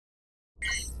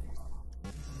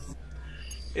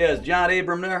Yeah, is John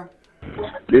Abram there?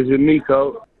 This is me,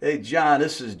 Coach. Hey, John,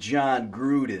 this is John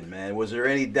Gruden, man. Was there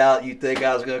any doubt you think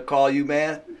I was going to call you,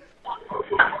 man?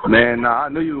 Man, nah, I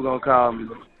knew you were going to call me.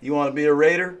 You want to be a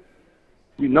Raider?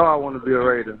 You know I want to be a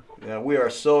Raider. Yeah, we are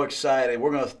so excited.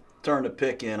 We're going to turn the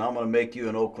pick in. I'm going to make you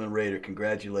an Oakland Raider.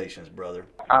 Congratulations, brother.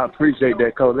 I appreciate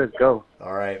that, Coach. Let's go.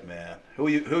 All right, man. Who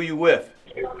you with?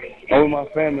 I'm with my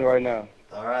family right now.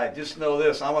 All right, just know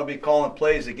this. I'm going to be calling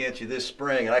plays against you this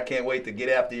spring, and I can't wait to get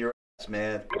after your ass,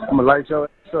 man. I'm going to light your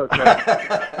ass up,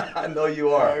 man. I know you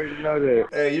I are. already know that.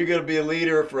 Hey, you're going to be a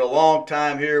leader for a long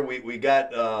time here. We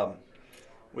got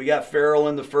Farrell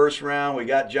in the first round. We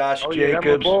got Josh Jacobs. Yeah, that's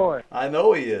my boy. I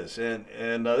know he is, and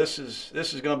this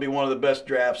is going to be one of the best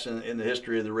drafts in the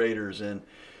history of the Raiders. And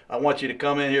I want you to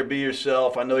come in here, be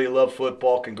yourself. I know you love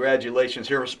football. Congratulations.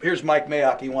 Here's Mike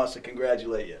Mayock. He wants to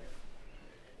congratulate you.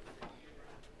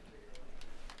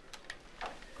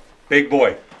 Big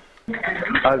boy.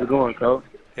 How's it going, Coach?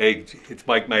 Hey, it's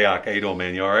Mike Mayock. How you doing,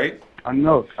 man? You all right? I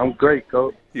know. I'm great,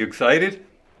 Coach. You excited?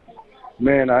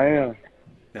 Man, I am.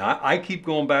 Now, I keep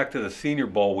going back to the Senior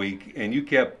Bowl week, and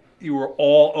you were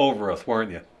all over us,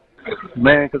 weren't you?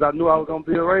 Man, because I knew I was going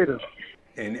to be a Raider.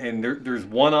 And there's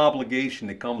one obligation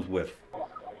that comes with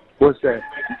What's that?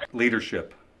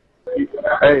 leadership.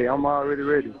 Hey, I'm already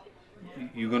ready.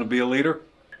 You going to be a leader?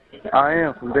 I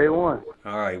am from day one.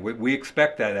 All right. We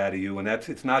expect that out of you, and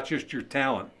it's not just your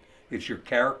talent. It's your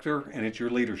character, and it's your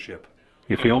leadership.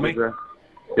 You feel me? Yes, sir.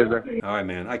 Yes, sir. All right,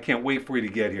 man. I can't wait for you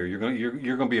to get here. You're going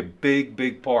to be a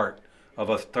big part of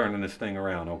us turning this thing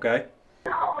around, okay?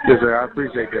 Yes, sir. I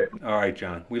appreciate that. All right,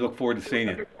 John. We look forward to seeing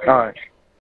you. All right.